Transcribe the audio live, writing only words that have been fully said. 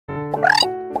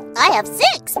I have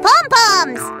 6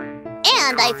 pom-poms!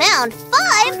 And I found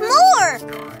 5 more!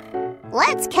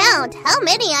 Let's count how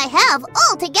many I have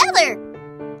all together.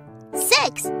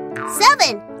 6,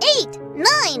 7, 8,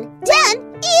 9,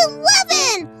 10,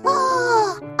 11!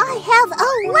 Oh, I have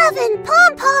 11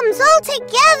 pom-poms all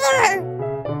together!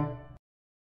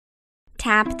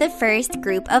 Tap the first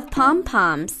group of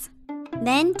pom-poms.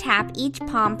 Then tap each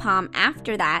pom-pom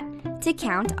after that to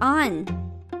count on.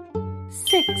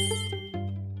 6,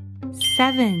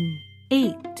 7,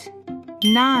 8,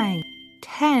 9,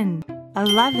 10,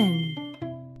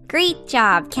 11. Great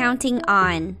job counting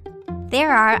on.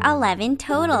 There are 11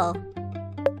 total.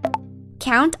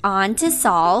 Count on to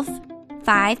solve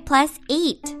 5 plus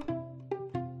 8.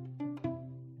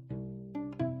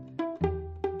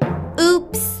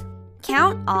 Oops!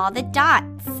 Count all the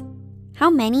dots. How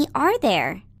many are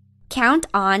there? Count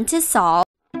on to solve.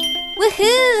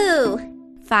 Woohoo!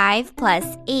 5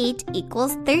 plus 8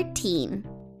 equals 13.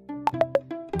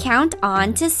 Count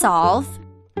on to solve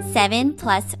 7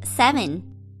 plus 7.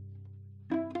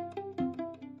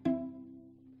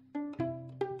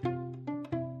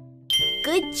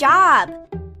 Good job!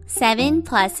 7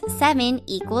 plus 7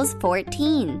 equals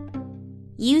 14.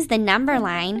 Use the number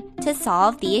line to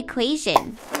solve the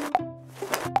equation.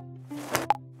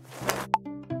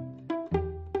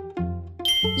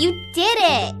 You did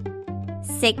it!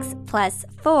 6 plus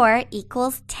 4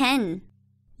 equals 10.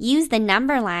 Use the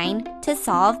number line to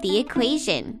solve the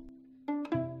equation.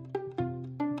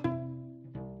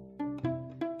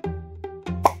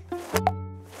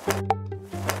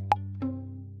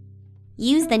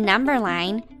 Use the number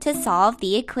line to solve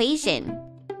the equation.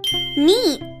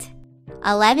 Neat!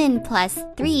 11 plus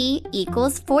 3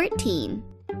 equals 14.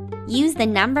 Use the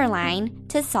number line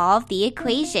to solve the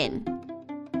equation.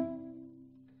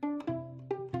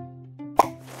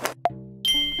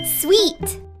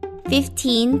 Sweet!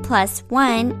 15 plus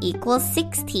 1 equals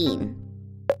 16.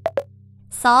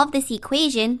 Solve this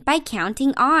equation by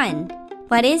counting on.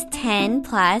 What is 10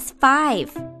 plus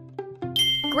 5?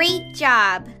 Great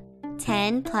job!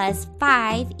 10 plus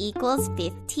 5 equals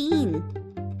 15.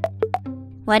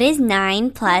 What is 9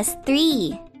 plus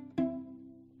 3?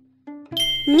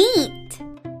 Neat!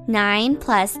 9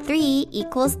 plus 3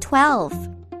 equals 12.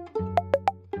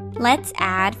 Let's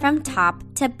add from top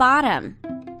to bottom.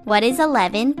 What is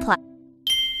 11 plus?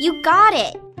 You got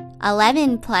it!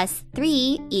 11 plus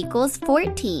 3 equals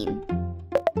 14.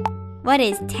 What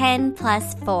is 10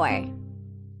 plus 4?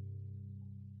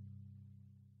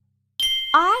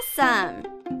 Awesome!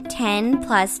 10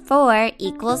 plus 4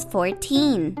 equals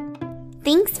 14.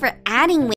 Thanks for adding with